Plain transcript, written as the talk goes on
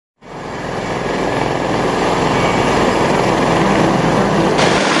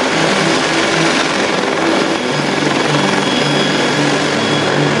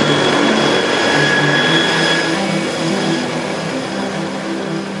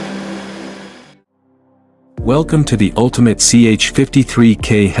Welcome to the ultimate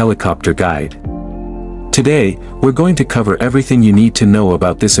CH-53K helicopter guide. Today, we're going to cover everything you need to know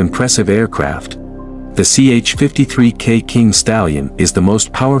about this impressive aircraft. The CH-53K King Stallion is the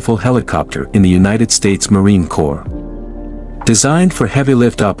most powerful helicopter in the United States Marine Corps. Designed for heavy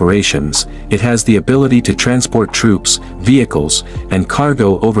lift operations, it has the ability to transport troops, vehicles, and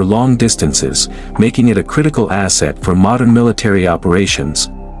cargo over long distances, making it a critical asset for modern military operations.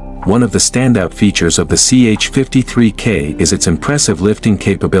 One of the standout features of the CH-53K is its impressive lifting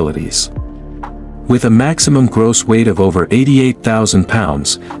capabilities. With a maximum gross weight of over 88,000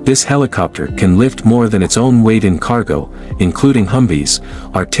 pounds, this helicopter can lift more than its own weight in cargo, including Humvees,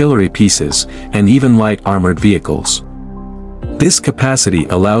 artillery pieces, and even light armored vehicles. This capacity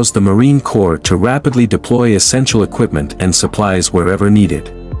allows the Marine Corps to rapidly deploy essential equipment and supplies wherever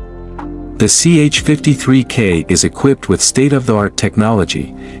needed. The CH-53K is equipped with state-of-the-art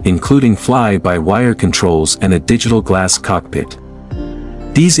technology, including fly-by-wire controls and a digital glass cockpit.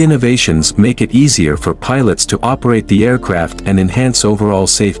 These innovations make it easier for pilots to operate the aircraft and enhance overall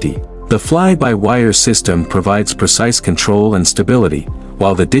safety. The fly-by-wire system provides precise control and stability,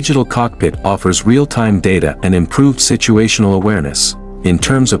 while the digital cockpit offers real-time data and improved situational awareness. In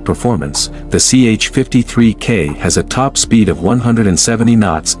terms of performance, the CH-53K has a top speed of 170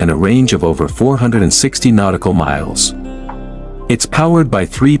 knots and a range of over 460 nautical miles. It's powered by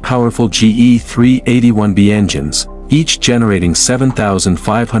three powerful GE 381B engines, each generating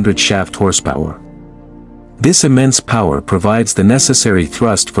 7,500 shaft horsepower. This immense power provides the necessary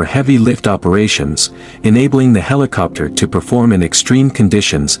thrust for heavy lift operations, enabling the helicopter to perform in extreme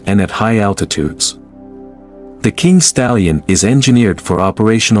conditions and at high altitudes. The King Stallion is engineered for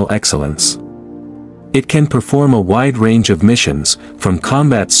operational excellence. It can perform a wide range of missions, from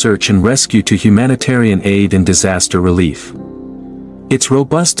combat search and rescue to humanitarian aid and disaster relief. Its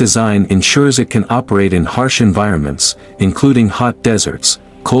robust design ensures it can operate in harsh environments, including hot deserts,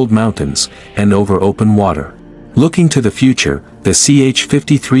 cold mountains, and over open water. Looking to the future, the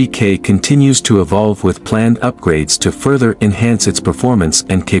CH-53K continues to evolve with planned upgrades to further enhance its performance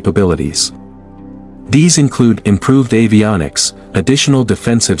and capabilities. These include improved avionics, additional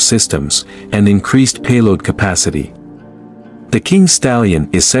defensive systems, and increased payload capacity. The King Stallion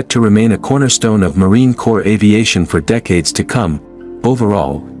is set to remain a cornerstone of Marine Corps aviation for decades to come.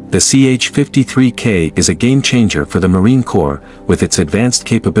 Overall, the CH-53K is a game-changer for the Marine Corps, with its advanced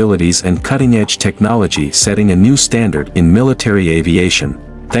capabilities and cutting-edge technology setting a new standard in military aviation.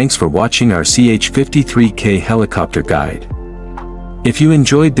 Thanks for watching our CH-53K helicopter guide. If you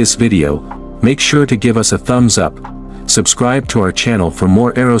enjoyed this video, make sure to give us a thumbs up, subscribe to our channel for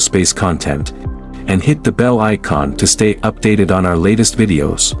more aerospace content, and hit the bell icon to stay updated on our latest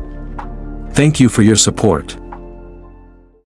videos. Thank you for your support.